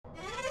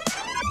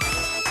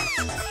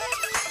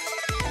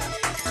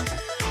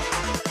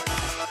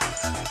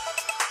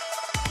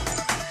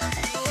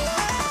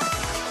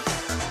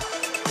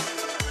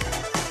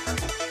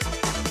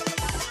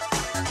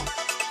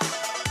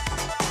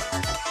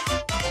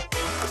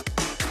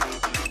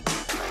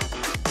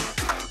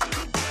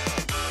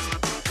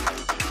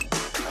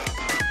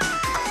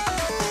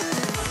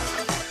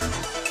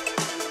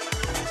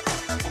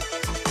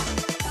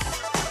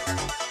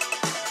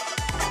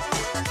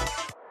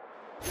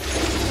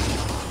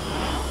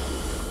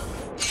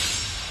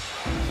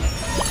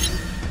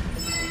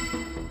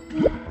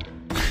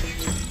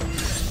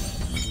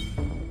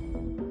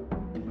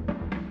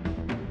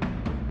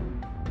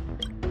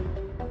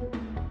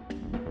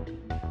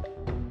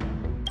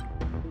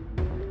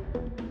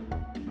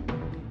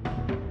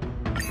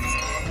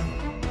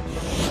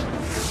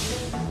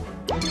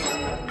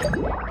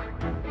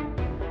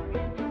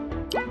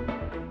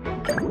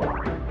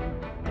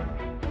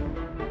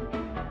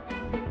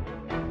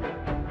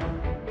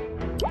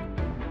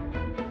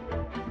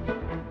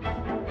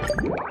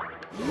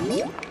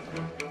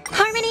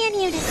Harmony and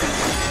unison.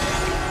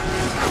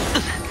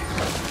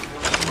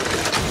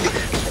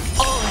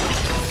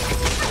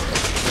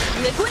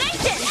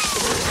 Liquidation!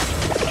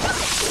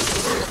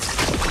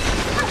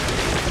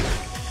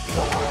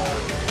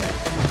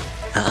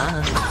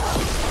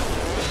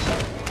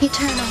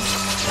 Eternal.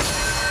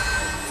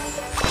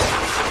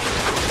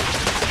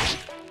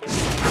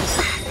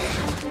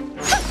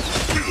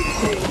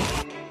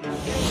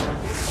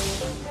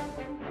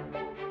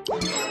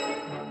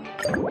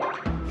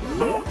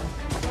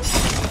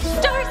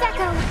 Stars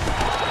echo.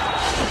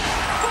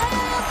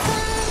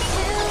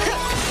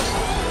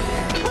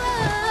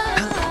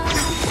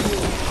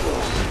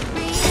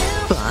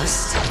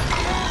 Bust.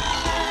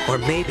 Or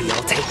maybe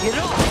I'll take it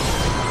all.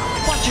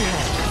 Watch your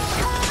head.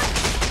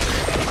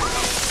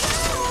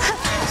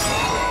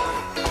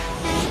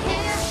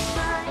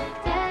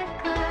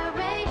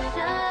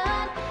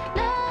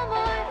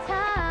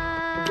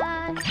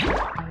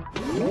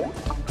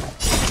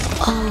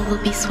 All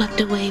will be swept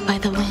away by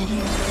the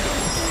wind.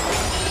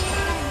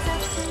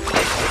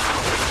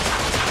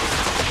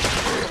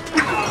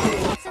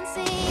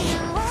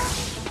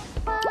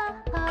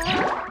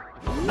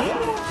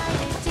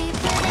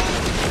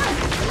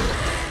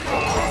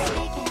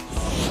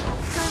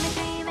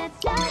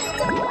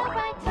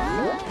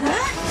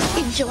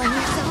 Enjoying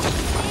yourself?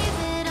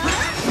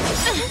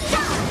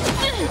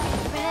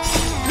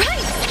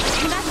 Right!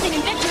 Investing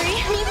in victory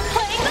means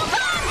playing the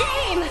long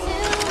game!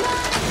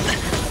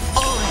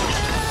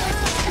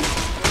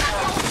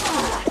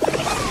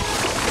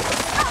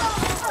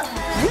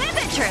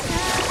 Ribbit trip!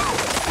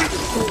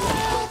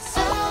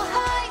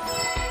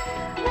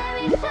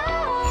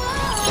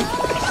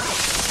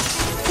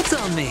 It's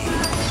on me.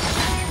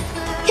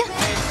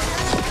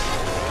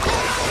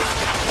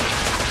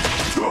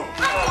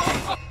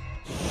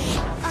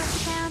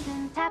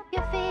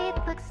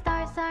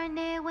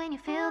 When you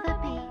feel the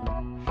beat,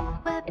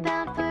 we're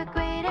bound for a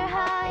greater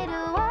height.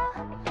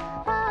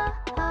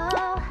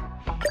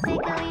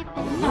 Take a leap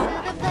into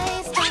the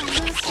place, don't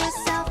lose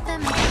yourself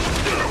and dream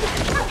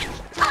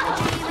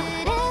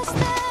it is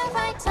the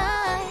right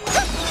time.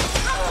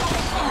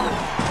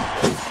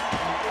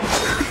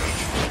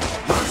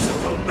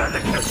 Merciful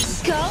Malicus!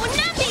 Go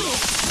nutty!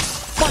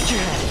 Watch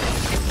your head.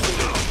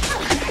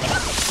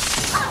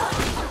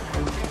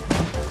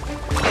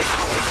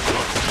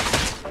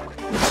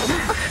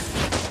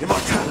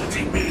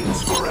 Immortality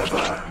means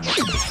forever.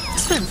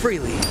 Spend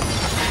freely.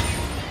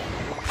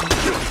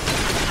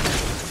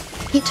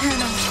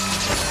 Eternal.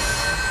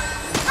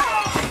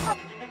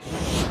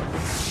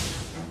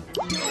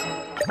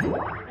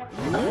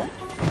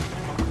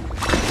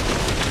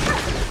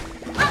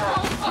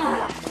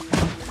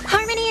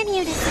 Harmony and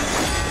unison.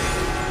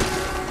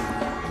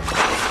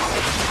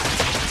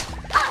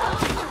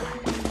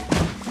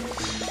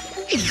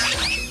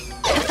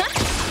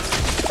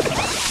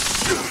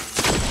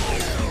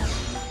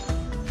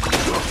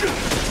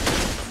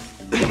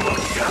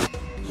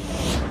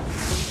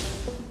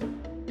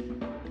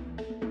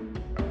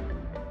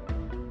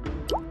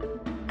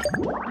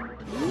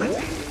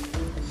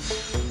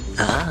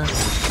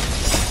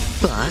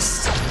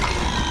 Bust.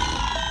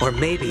 Or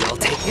maybe I'll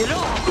take it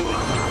all.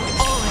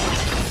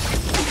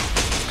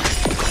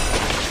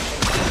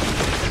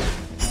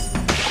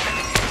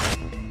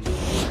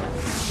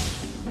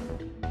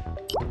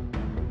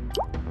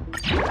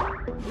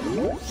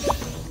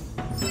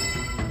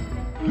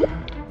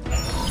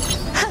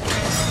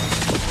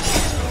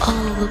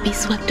 All will be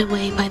swept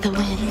away by the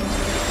wind.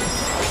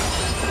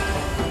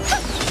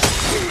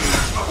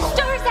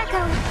 Stars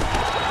echo.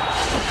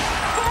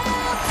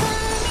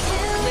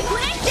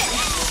 Liquidation!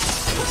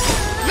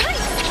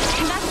 Right!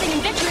 Investing in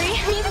victory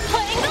means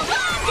playing the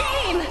long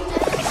game!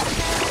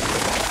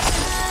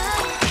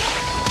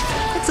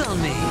 It's on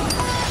me.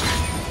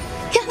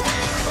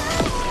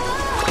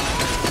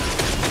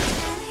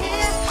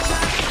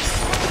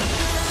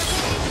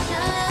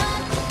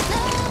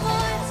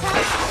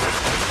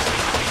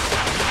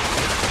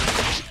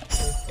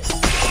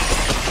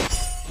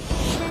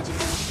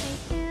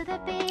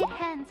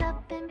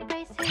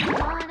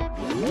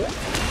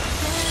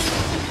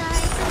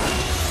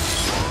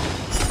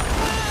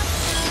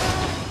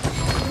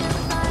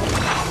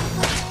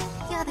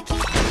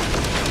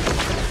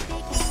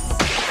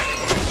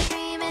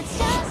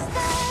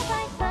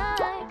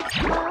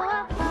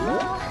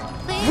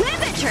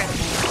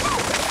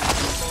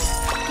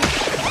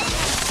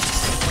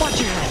 Watch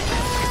your head.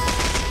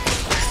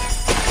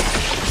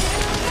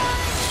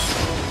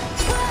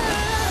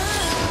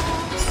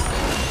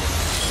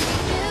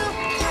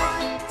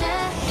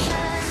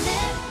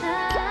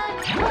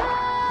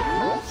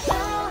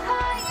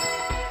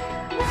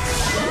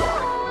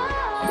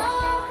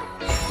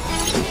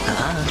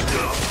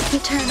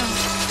 Eternal.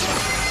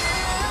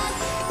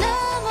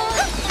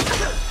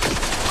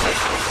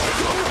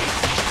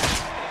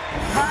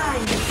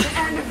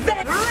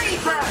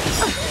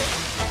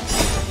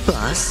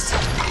 Bust.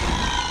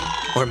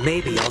 Or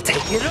maybe I'll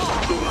take it all.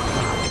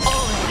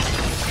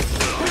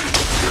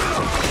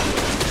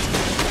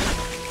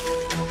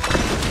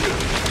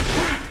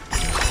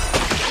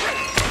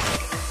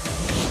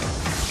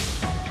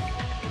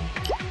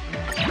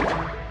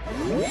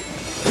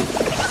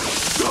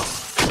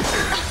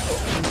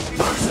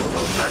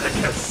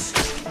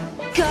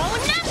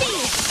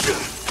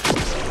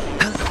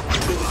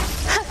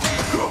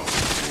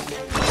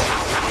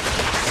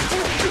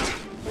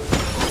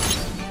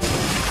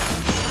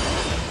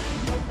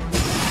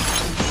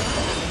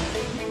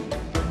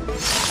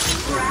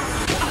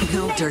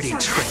 dirty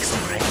tricks,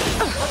 alright?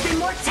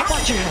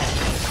 Watch your head!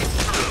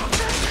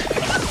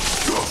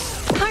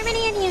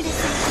 Harmony and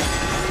unison.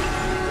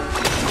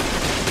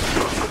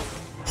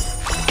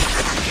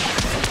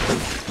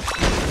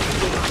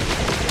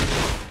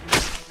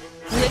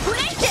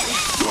 Liquidation!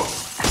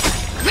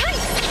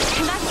 Right!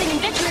 Investing in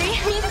victory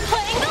means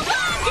playing the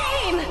long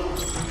game!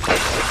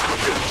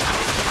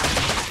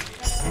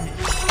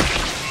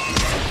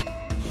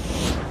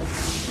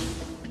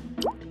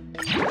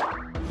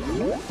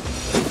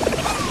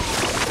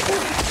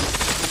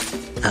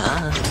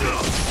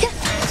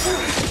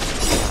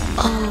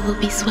 All will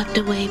be swept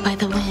away by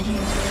the wind.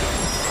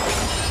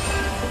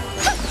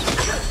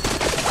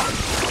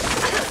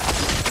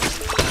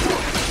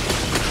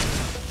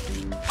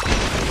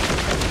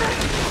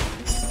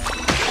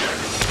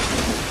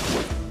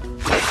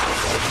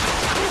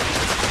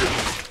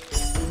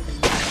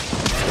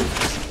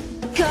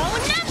 Go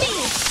Nappy!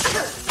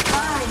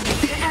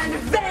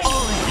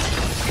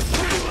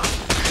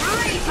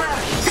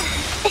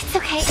 It's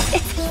okay.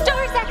 It's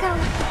Stars Echo.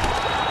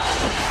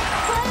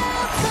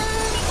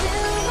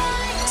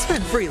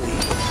 Spend freely.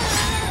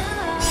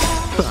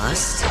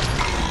 Bust.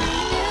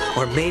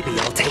 Or maybe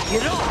I'll take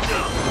it all.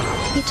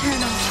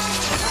 Eternal.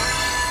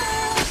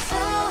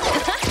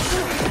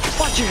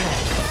 Watch your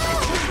head.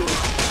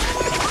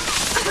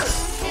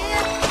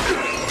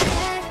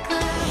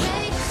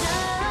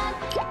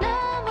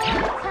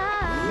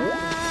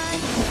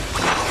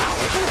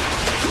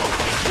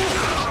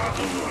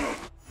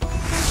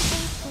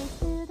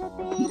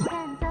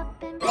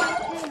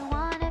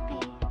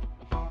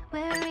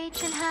 We're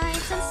reaching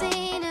heights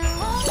unseen and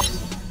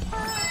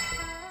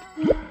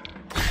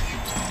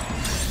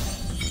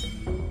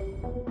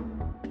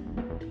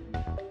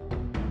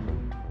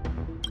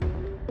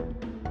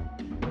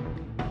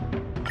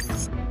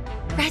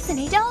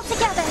resonate all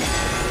together.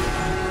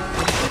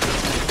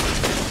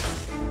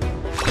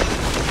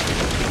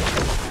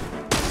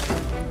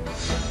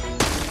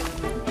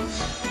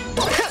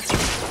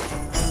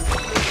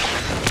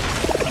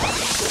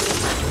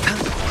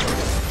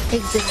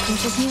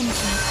 Existence is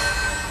unity.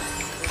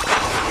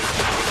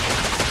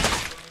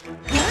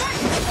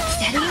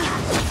 Steady.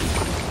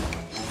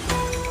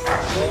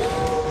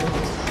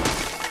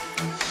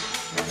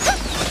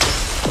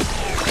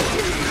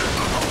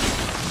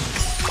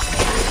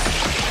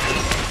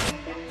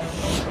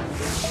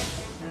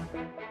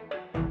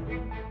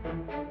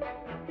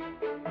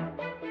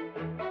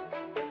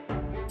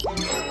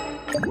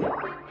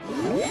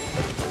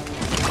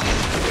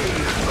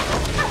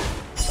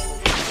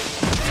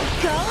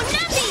 Go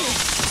Nappy!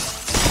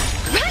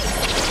 Right!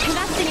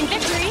 Investing in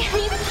victory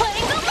means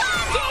playing the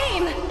long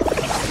game!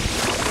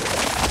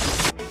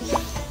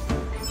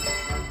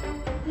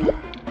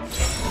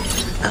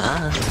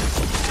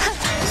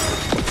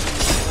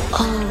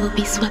 All will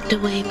be swept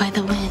away by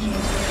the wind.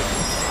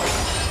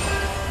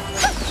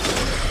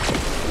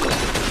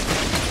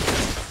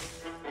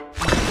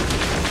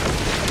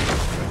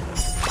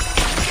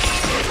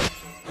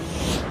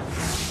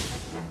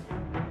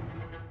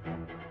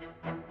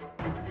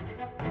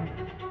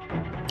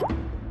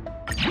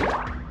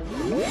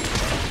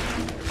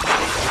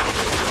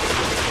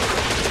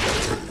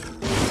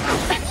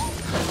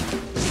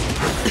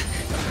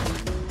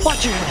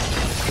 Watch your head.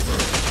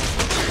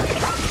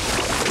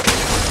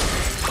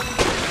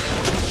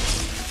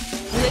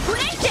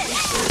 Liquidation!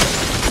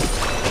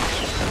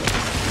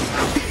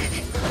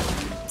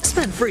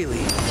 Spend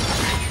freely.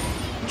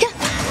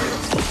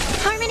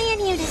 Harmony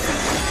and unison.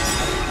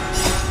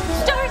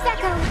 Stars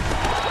Echo.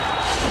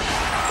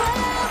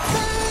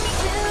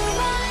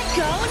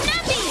 Go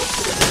Nappy!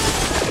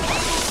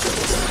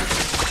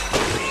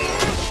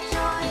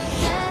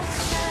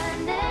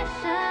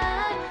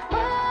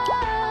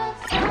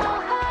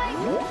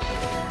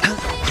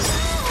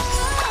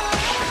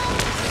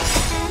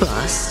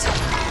 Bust.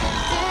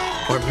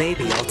 Or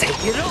maybe I'll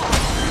take it all.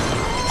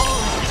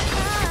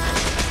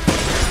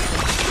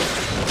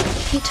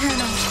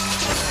 Eternal.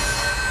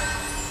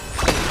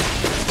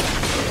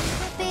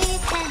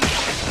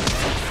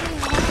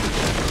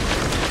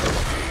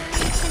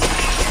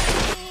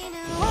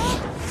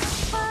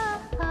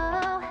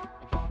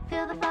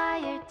 Feel the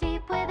fire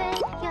deep within.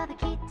 You're the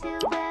key to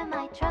where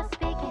my trust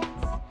begins.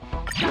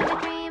 Come to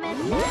dream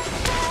it's the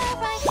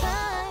right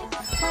time.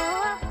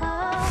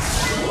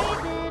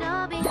 Leave it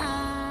all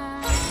behind.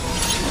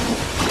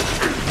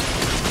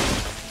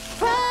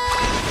 Run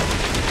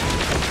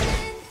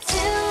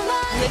into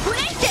my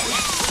Liquidation!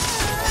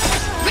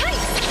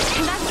 Right!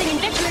 Investing in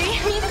victory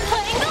means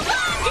playing the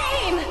long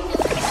game!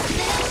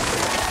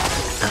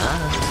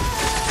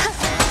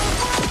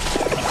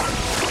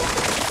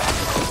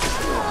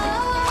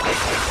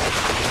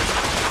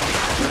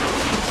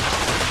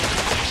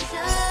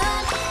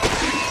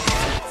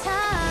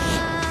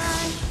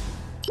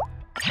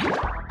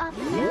 Off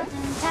the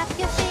mountain, tap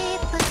your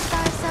feet. The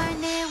stars are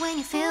near when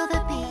you feel the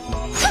beat.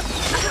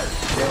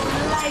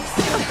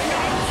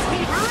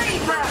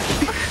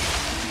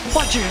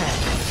 Watch your head.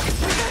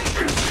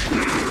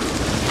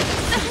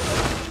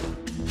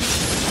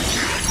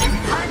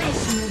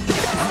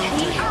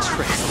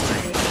 Tricks.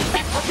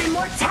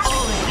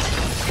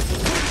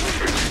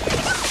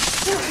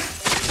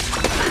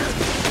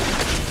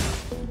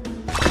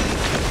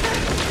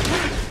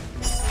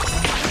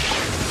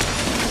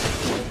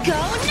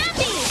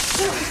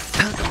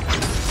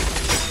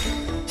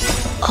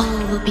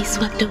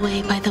 swept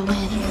away by the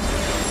wind.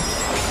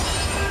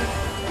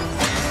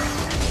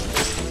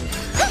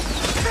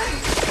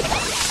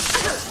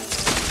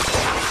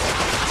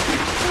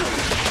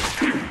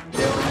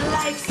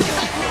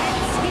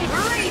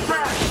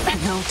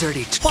 No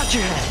dirty. Watch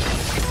your head.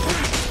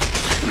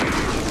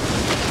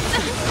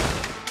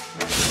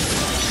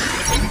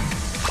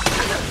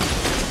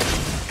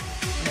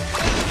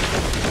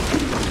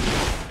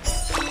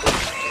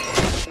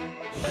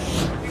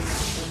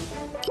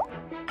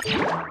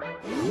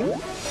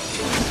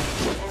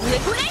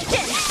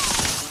 Liquidation!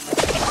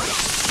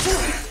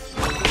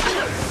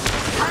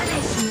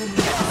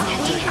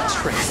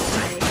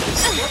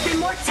 Nothing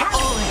more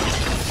talent.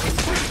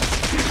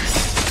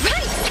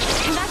 Right!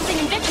 Investing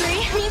in victory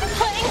means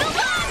playing the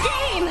long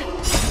game!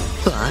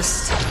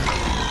 Bust.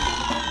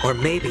 Or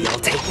maybe I'll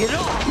take it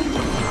all.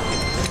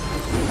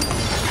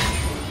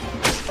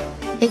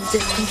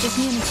 Existence is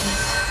unity.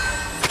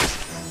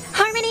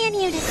 Harmony and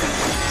unison.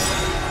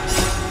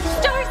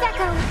 Stars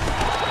echo.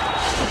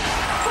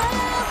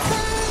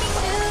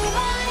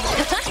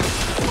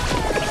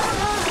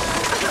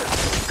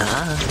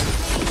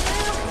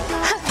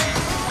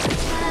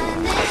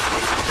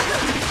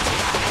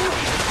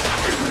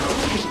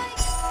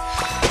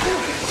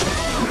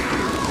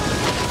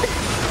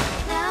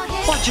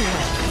 Watch your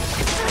head.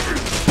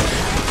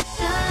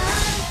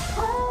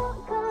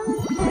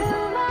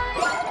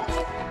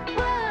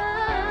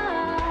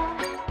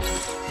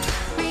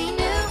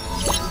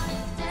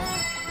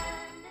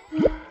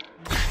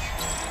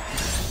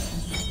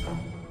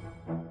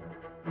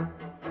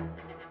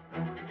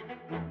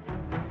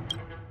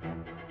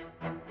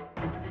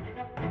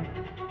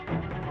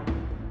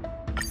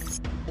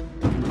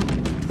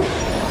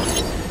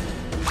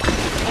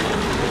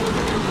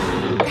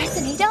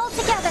 Resonate all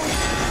together.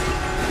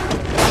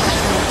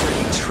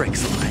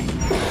 Tricks away.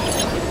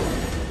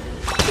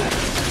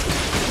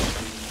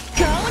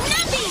 Go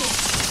Nappy!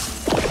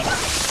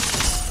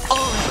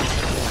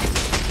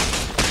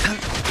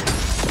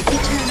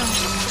 Eternal.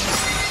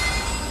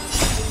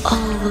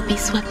 All will be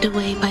swept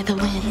away by the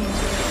wind.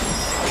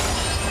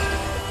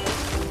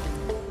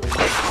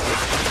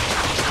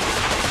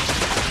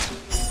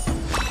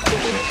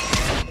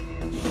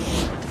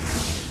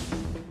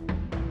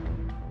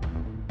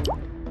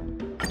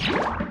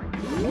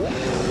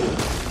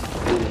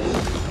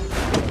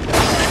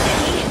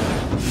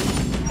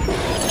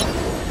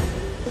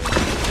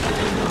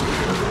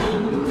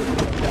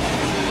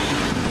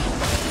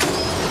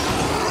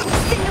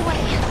 Sing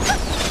away.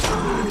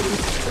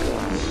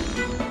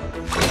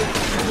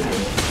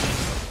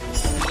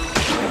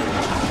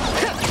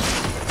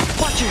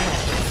 Watch your head.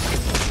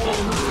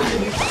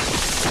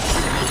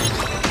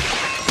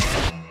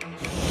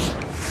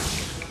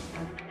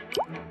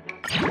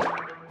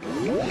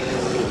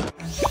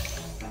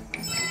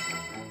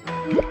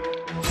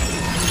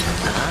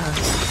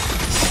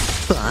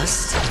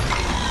 Bust.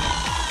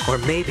 Or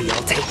maybe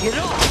I'll take it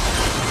all.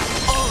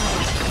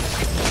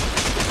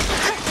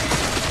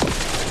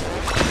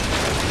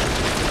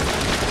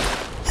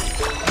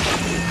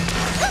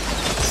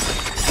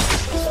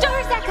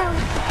 Stars echo.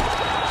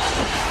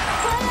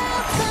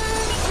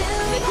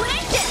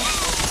 Liquidation!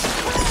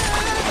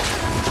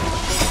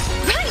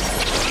 Right!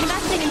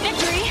 Investing in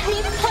victory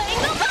means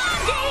playing the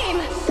long game!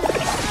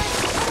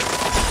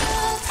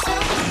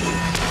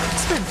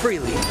 Spend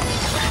freely.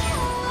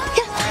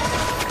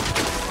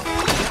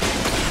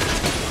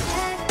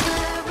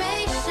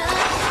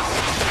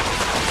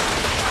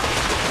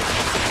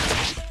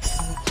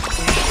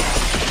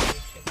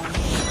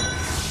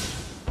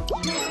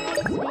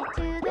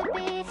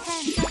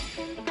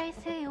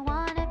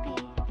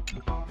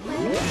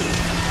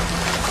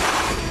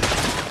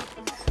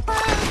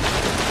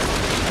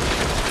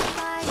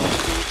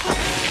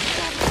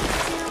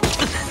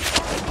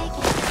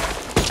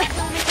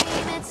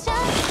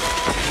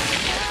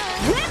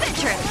 Ribbon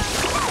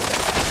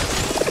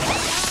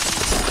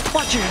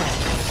Watch your head.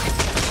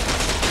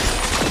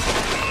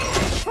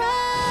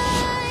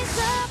 Rise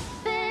up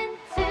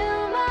into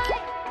my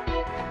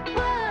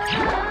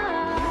world.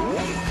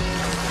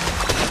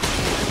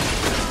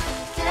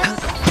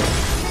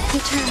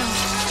 Eternal.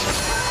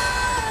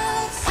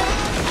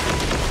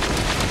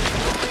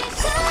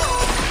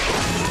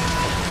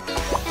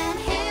 And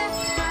here's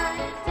my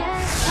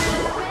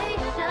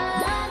desperation.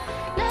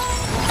 No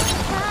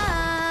time.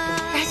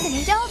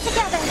 Resonate all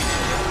together.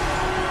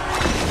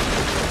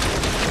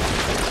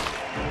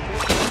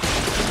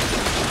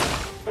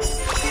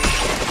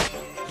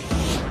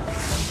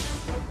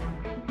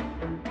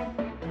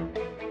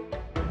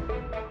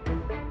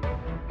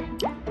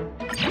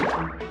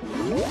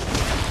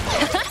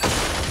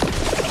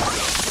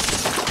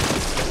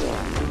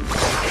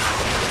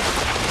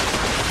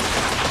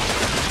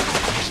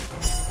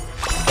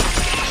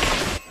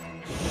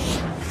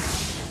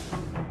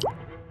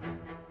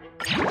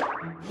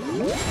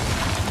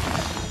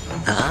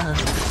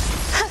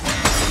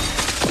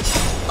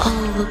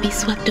 All will be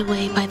swept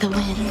away by the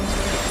wind.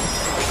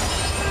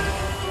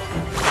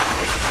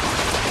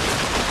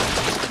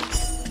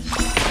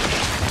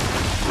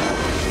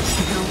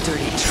 No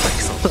dirty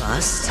tricks.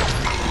 Bust.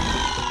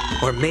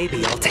 Or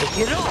maybe I'll take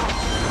it all.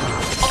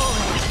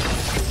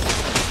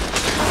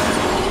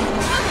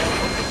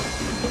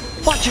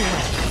 Watch your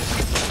head.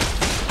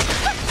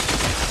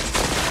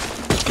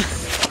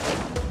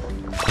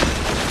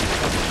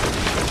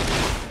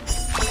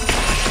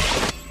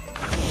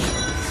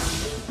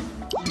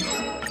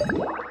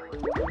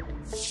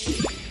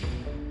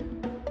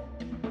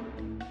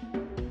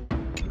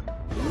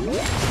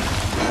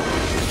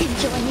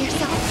 Enjoying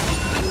yourself?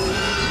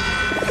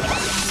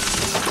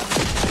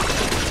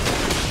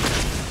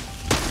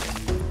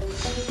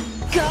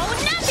 Go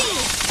Nappy!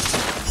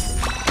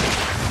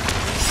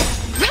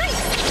 Right!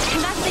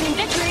 Investing in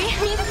victory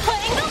means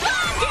playing the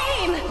long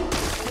game!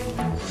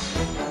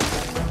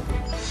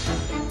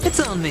 It's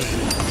on me.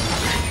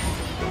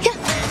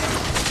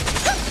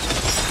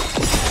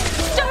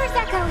 Stars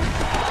Echo!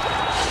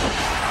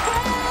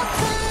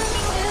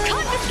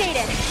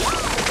 Confiscated!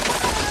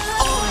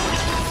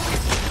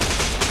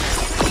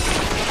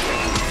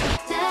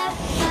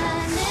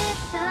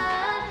 Definition,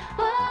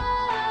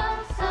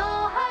 whoa, so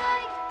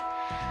high.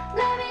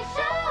 Let me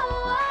show.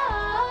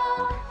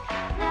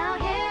 Now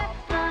hear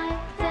my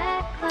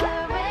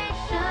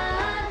declaration.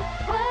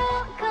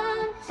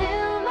 Welcome to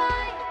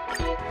my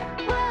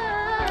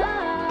world.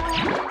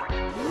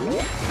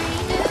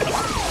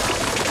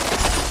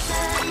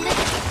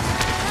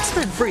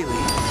 Spend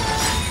freely.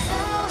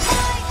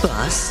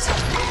 Bust.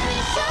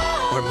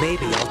 Or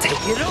maybe I'll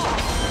take it all.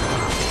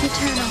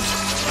 Eternal.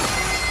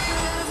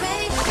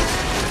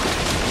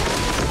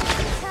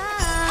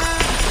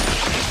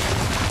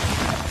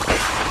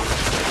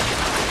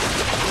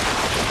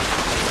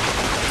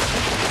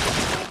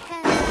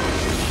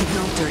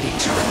 No dirty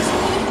tricks.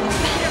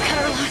 Better cut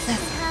our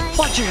losses.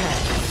 Watch your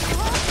head.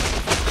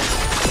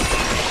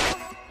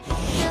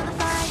 Feel the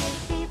fire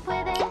deep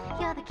within.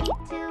 You're the key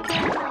to it.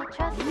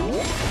 Trust me.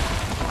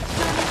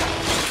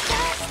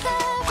 Just the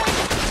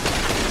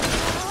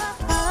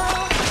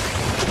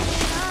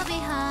right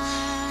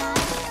behind.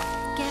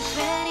 Get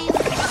ready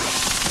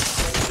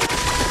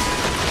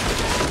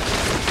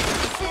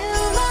to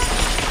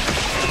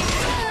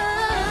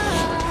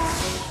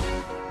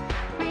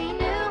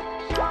renew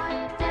your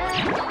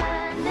definition.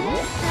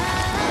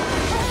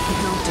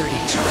 No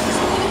dirty tricks.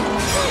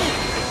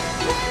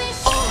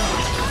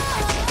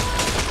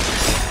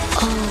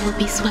 All will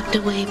be swept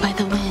away by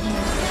the wind.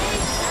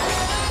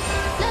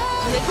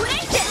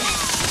 Liquidation!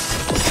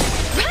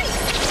 Right!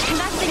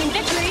 Investing in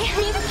victory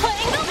means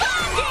playing the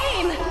long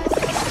game!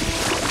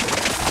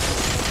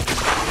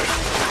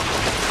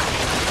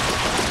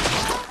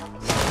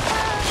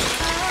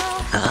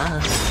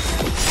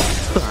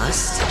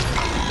 Bust.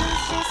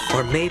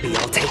 Or maybe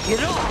I'll take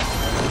it all.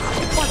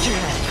 Watch your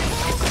head.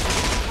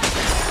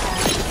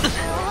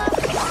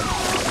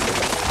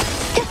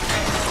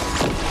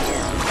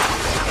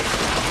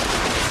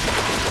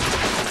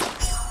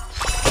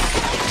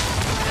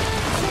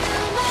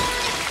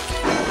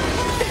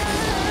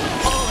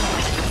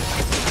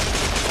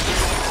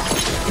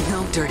 No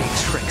dirty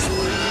tricks.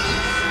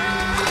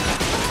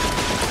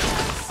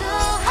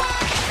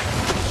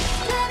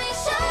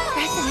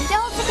 Resonate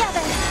all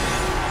together!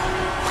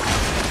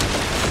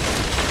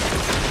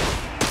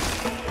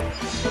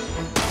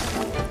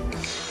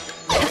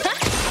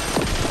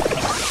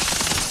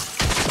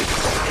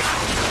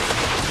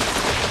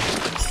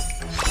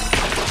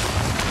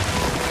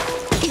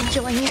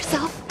 Enjoying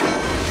yourself?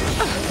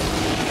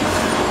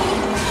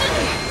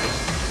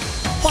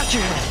 Watch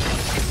your head.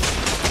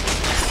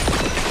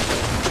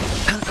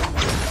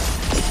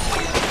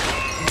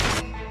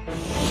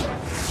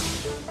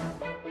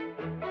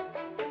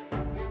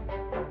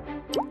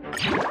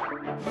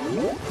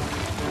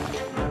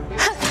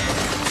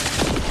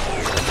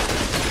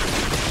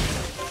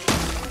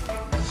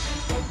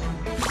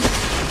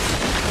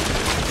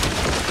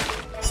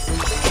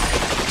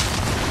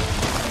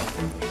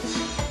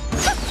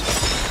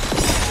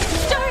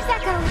 Stars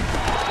Echo!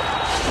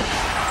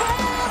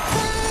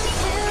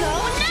 Go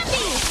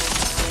Nappy!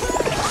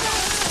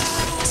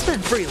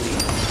 Spend freely.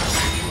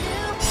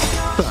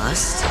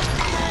 Bust.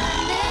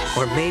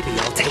 Or maybe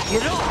I'll take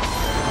it all.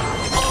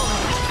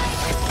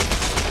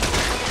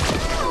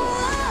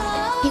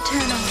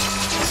 Eternal.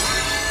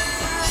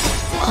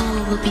 All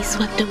will be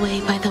swept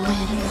away by the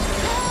wind.